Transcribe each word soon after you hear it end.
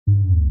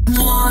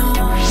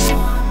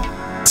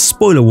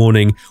Spoiler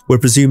warning, we're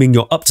presuming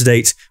you're up to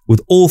date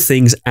with all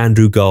things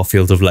Andrew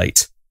Garfield of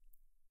late.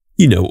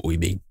 You know what we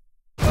mean.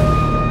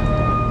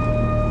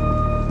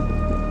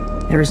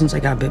 Ever since I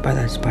got bit by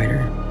that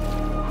spider,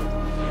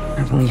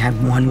 I've only had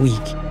 1 week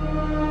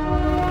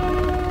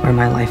where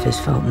my life has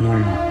felt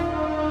normal.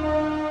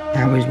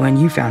 That was when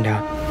you found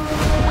out.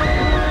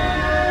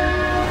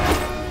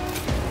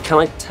 Can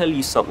I tell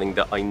you something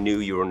that I knew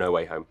you were No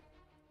Way Home?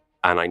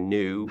 And I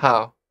knew...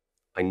 How?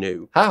 I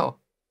knew. How?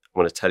 I'm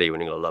going to tell you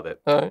and you're going to love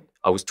it. All right.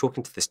 I was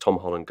talking to this Tom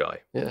Holland guy.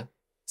 Yeah.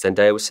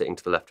 Zendaya was sitting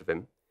to the left of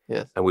him.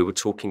 Yes. And we were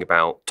talking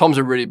about... Tom's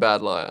a really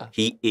bad liar.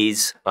 He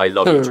is, I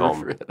love you,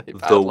 Tom, Really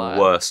the liar.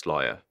 worst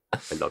liar.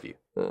 I love you.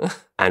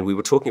 And we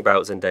were talking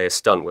about Zendaya's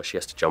stunt where she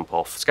has to jump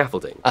off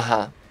scaffolding.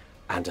 Uh-huh.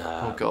 And,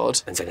 oh,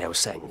 God. And Zendaya was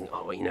saying,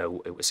 oh, you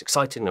know, it was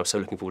exciting and I was so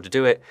looking forward to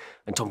do it.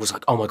 And Tom was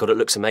like, oh my God, it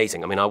looks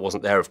amazing. I mean, I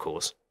wasn't there, of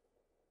course.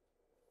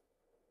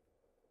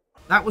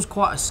 That was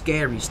quite a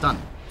scary stunt.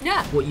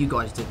 Yeah. What you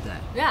guys did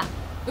there. Yeah.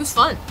 It was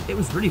fun. It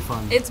was really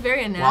fun. It's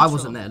very unnatural. Well, I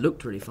wasn't there. It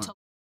looked really fun.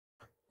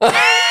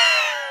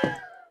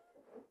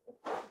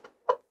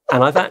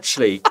 And I've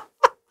actually,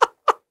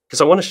 because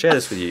I want to share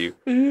this with you,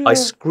 I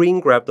screen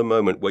grabbed the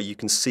moment where you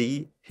can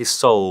see his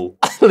soul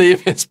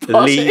leave his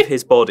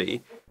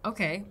body.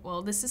 Okay,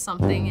 well, this is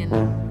something, and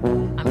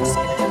I'm just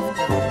gonna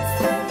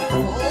have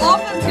to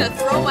flop. I'm gonna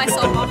throw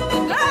myself off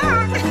the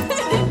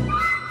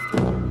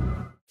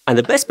And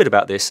the best bit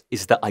about this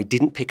is that I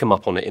didn't pick him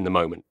up on it in the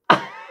moment.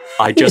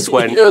 I just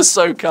went, You're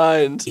so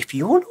kind. If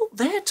you're not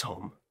there,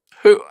 Tom.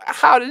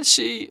 How did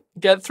she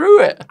get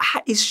through it?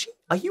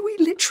 Are you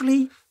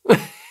literally,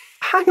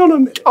 hang on a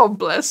minute. God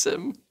bless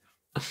him.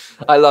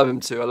 I love him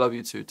too. I love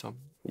you too, Tom.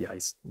 Yeah,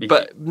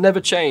 but never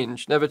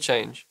change, never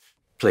change.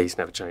 Please,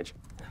 never change.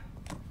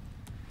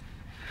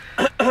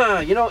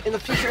 You know, in the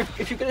future,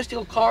 if you're gonna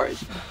steal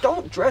cars,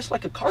 don't dress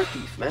like a car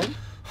thief, man.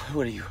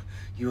 What are you?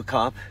 You a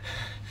cop?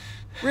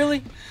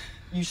 Really?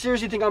 You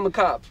seriously think I'm a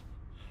cop?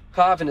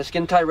 Cop in a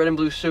skin-tight red and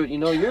blue suit. You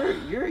know, you're...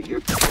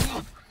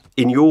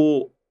 In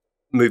your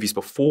movies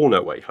before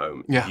No Way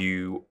Home, yeah.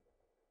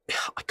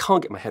 I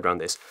can't get my head around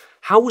this.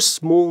 How was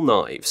Small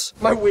Knives?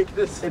 My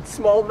weakness, it's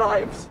small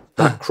knives.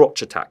 That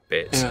crotch attack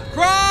bit. Yeah.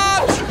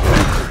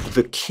 Crotch!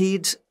 The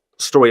kid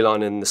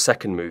storyline in the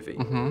second movie.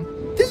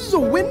 Mm-hmm. This is a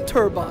wind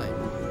turbine.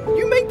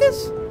 You make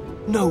this?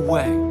 No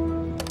way.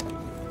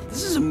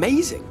 This is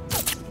amazing.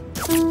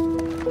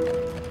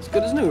 It's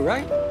good as new,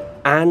 right?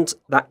 And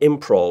that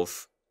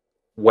improv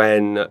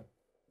when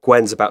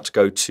Gwen's about to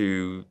go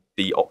to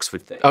the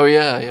Oxford thing. Oh,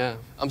 yeah, yeah.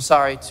 I'm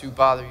sorry to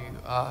bother you,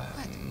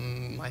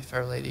 my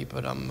fair lady,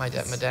 but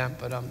madame,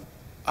 but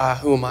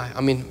who am I?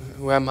 I mean,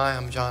 who am I?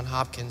 I'm John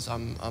Hopkins.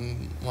 I'm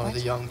one of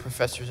the young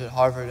professors at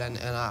Harvard, and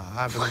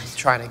I've been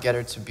trying to get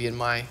her to be a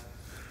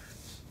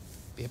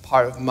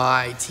part of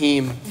my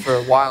team for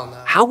a while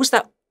now. How was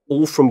that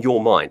all from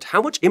your mind?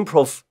 How much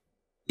improv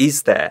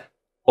is there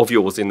of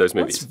yours in those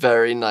movies? It's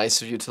very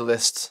nice of you to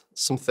list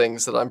some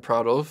things that I'm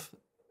proud of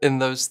in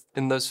those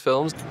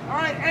films. All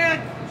right,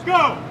 Ed, let's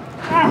go.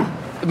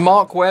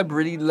 Mark Webb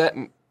really let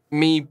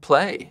me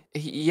play.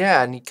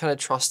 Yeah, and he kind of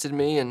trusted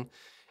me,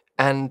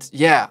 and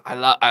yeah,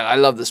 I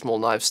love the Small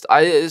Knives.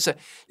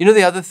 You know,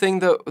 the other thing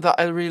that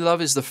I really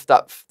love is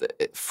that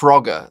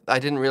Frogger. I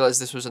didn't realize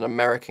this was an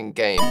American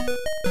game.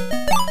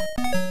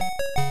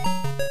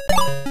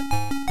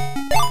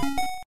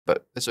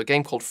 But there's a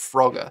game called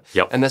Frogger,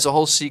 yep. And there's a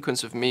whole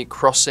sequence of me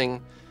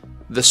crossing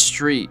the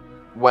street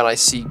when I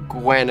see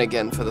Gwen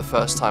again for the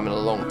first time in a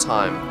long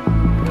time.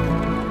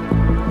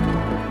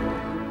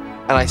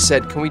 And I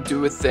said, can we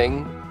do a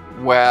thing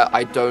where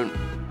I don't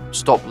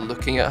stop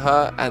looking at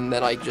her and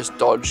then I just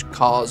dodge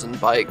cars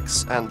and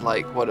bikes and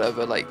like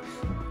whatever, like.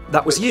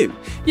 That was you?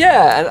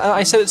 Yeah, and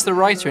I said it's the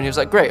writer and he was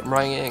like, great, I'm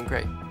writing it in,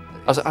 great.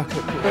 I was like, okay,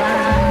 cool.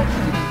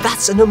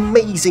 That's an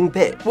amazing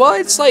bit. Well,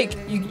 it's like,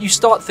 you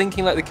start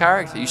thinking like the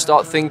character. You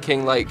start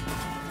thinking like,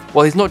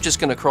 well, he's not just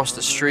gonna cross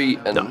the street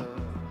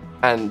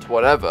and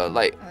whatever.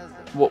 Like,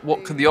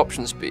 what could the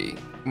options be?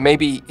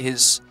 Maybe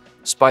his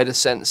spider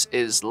sense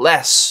is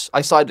less.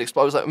 I started to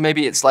explore. I was like,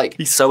 maybe it's like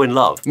he's so in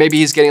love. Maybe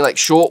he's getting like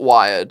short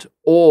wired,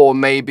 or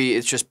maybe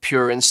it's just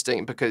pure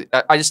instinct. Because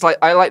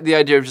I like the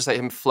idea of just like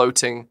him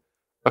floating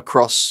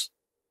across,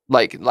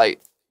 like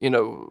you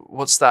know,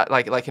 what's that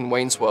like in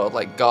Wayne's World,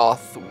 like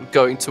Garth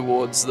going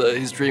towards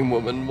his dream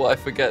woman. Well, I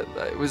forget.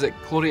 Was it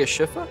Claudia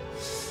Schiffer?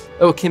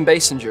 Oh, Kim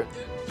Basinger.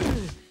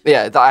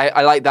 Yeah,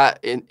 I like that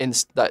in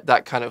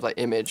that kind of like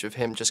image of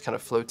him just kind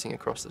of floating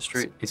across the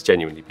street. It's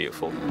genuinely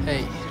beautiful.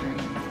 Hey.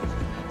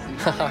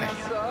 Hi.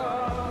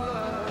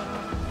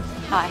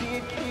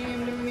 Hi.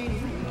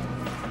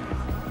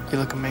 You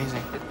look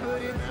amazing.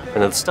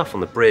 And the stuff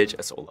on the bridge,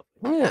 that's all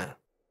lovely. Yeah.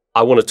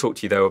 I want to talk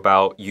to you though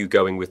about you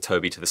going with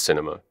Tobey to the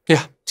cinema.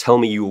 Yeah. Tell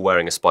me you were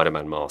wearing a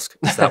Spider-Man mask,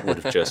 because that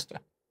would have just...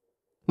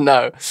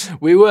 No,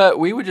 we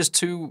were just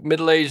two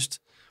middle-aged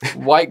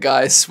white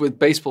guys with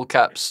baseball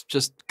caps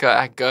just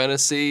going to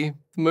see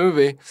the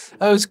movie.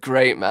 That was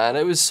great, man.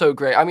 It was so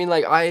great. I mean,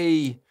 like,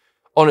 I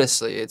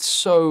honestly, it's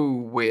so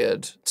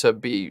weird to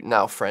be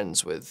now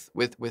friends with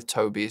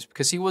Tobey,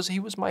 because he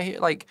was my,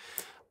 like,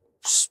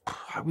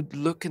 I would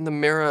look in the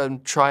mirror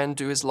and try and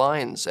do his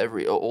lines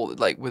or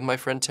like with my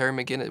friend Terry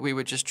McGinnis, we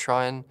would just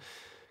try and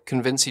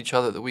convince each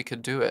other that we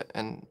could do it.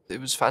 And it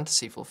was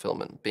fantasy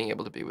fulfillment, being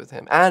able to be with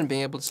him and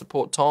being able to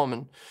support Tom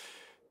and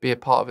be a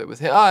part of it with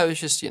him. It was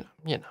just, you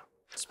know.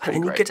 It's pretty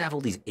and great. you get to have all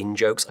these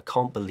in-jokes. I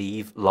can't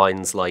believe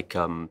lines like,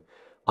 I'm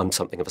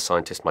something of a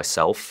scientist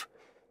myself.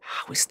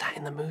 How is that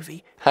in the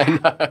movie? I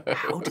know.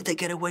 How did they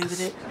get away with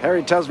it?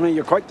 Harry tells me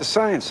you're quite the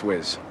science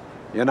whiz.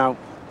 You know,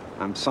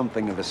 I'm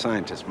something of a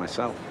scientist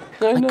myself.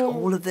 I know. Like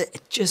all of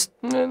it just...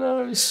 I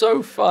know, it's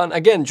so fun.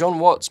 Again, John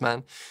Watts,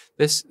 man.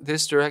 This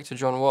director,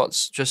 John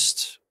Watts,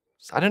 just...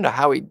 I don't know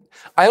how he...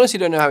 I honestly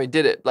don't know how he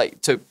did it.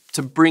 Like, to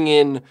bring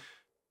in...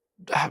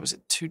 was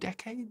it 2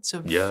 decades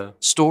of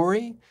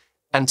story?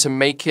 And to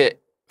make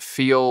it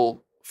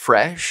feel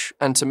fresh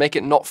and to make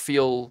it not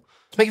feel...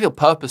 To make it feel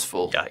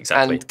purposeful. Yeah,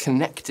 exactly. And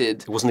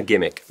connected. It wasn't a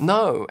gimmick.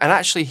 No, and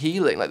actually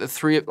healing. Like, the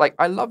three... Like,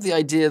 I love the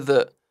idea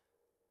that,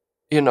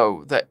 you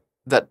know, that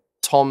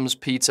Tom's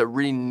Peter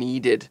really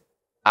needed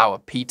our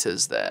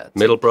Peters there.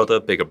 Middle brother,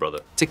 bigger brother.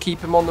 To keep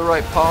him on the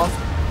right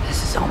path.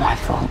 This is all my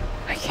fault.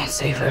 I can't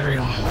save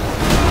everyone.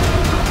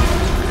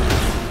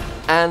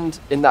 And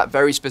in that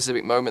very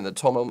specific moment that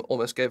Tom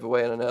almost gave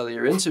away in an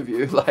earlier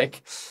interview,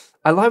 like,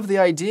 I love the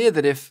idea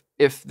that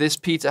if this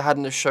Peter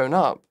hadn't have shown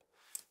up,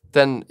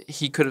 then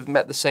he could have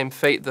met the same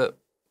fate that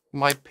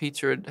my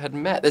Peter had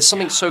met. There's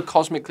something so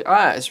cosmically...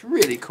 it's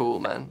really cool,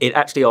 man. It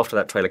actually, after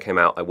that trailer came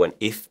out, I went,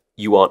 if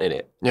you aren't in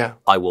it, yeah,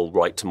 I will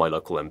write to my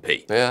local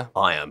MP. Yeah.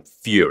 I am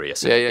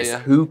furious. Yeah.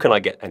 Who can I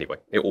get? Anyway,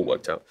 it all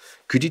worked out.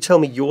 Could you tell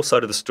me your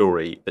side of the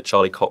story that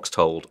Charlie Cox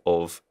told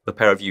of the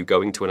pair of you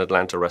going to an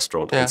Atlanta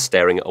restaurant and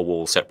staring at a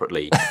wall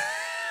separately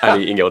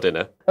and eating your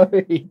dinner?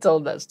 He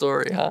told that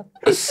story, huh?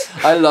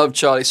 I love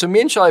Charlie. So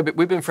me and Charlie,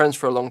 we've been friends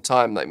for a long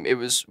time. Like, it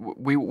was,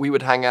 we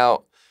would hang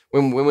out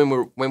when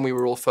we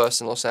were all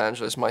first in Los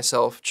Angeles.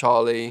 Myself,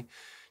 Charlie,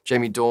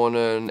 Jamie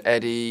Dornan,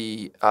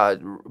 Eddie,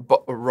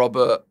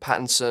 Robert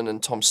Pattinson,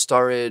 and Tom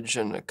Sturridge,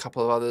 and a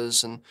couple of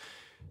others. And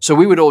so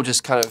we would all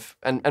just kind of,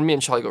 and me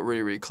and Charlie got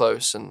really, really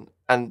close. And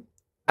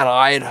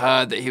I had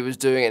heard that he was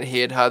doing it, and he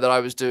had heard that I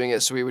was doing it.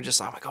 So we were just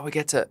like, oh my God, we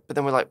get to, but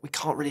then we're like, we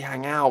can't really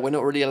hang out. We're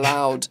not really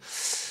allowed.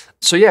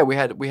 So yeah, we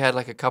had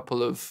like a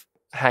couple of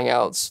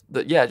hangouts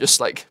that, just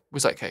like,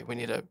 was like, okay, we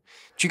need do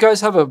you guys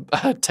have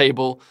a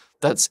table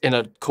that's in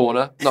a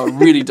corner? No, a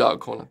really dark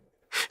corner.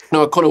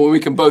 No, a corner where we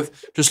can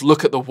both just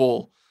look at the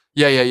wall.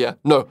 Yeah.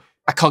 No,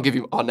 I can't give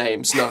you our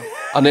names. No,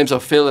 our names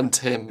are Phil and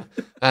Tim,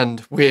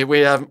 and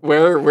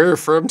we're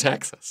from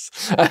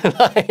Texas. And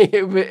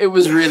it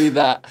was really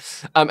that.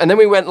 And then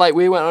we went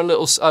on a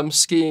little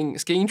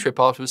skiing trip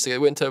afterwards. We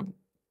went to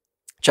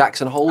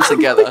Jackson Hole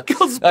together. Oh my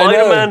God,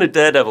 Spider-Man and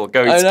Daredevil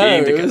going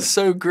skiing together. It was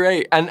so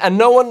great, and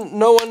no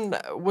one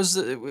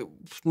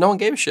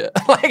gave a shit.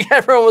 Like,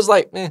 everyone was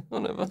like,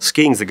 whatever.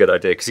 Skiing's a good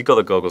idea because you got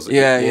the goggles.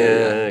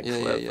 Yeah.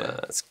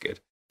 That's good.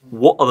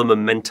 What are the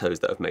mementos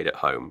that have made it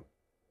home?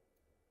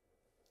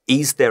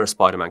 Is there a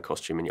Spider-Man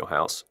costume in your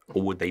house,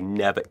 or would they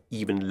never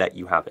even let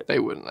you have it? They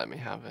wouldn't let me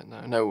have it.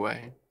 No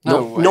way.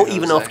 Not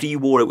even after you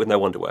wore it with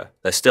no underwear.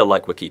 They're still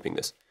like, we're keeping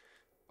this.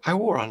 I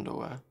wore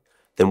underwear.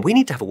 Then we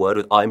need to have a word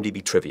with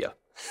IMDb Trivia.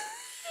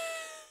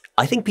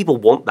 I think people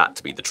want that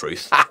to be the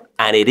truth,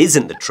 and it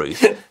isn't the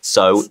truth.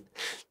 So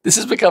this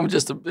has become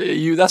just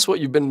that's what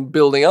you've been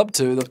building up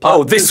to.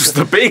 This was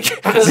the big.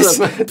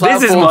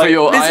 This is for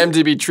your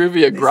IMDb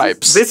Trivia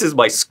gripes. This is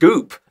my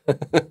scoop,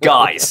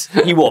 guys.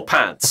 He wore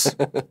pants.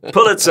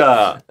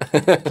 Pulitzer,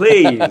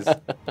 please.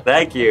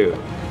 Thank you.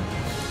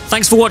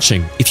 Thanks for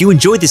watching. If you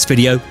enjoyed this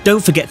video,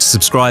 don't forget to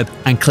subscribe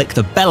and click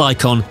the bell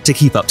icon to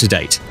keep up to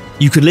date.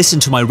 You can listen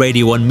to my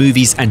Radio 1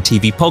 movies and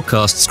TV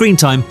podcast, Screen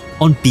Time,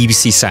 on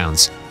BBC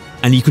Sounds.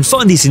 And you can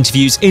find these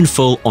interviews in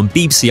full on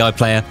BBC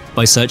iPlayer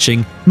by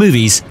searching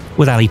Movies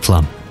with Ali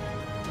Plumb.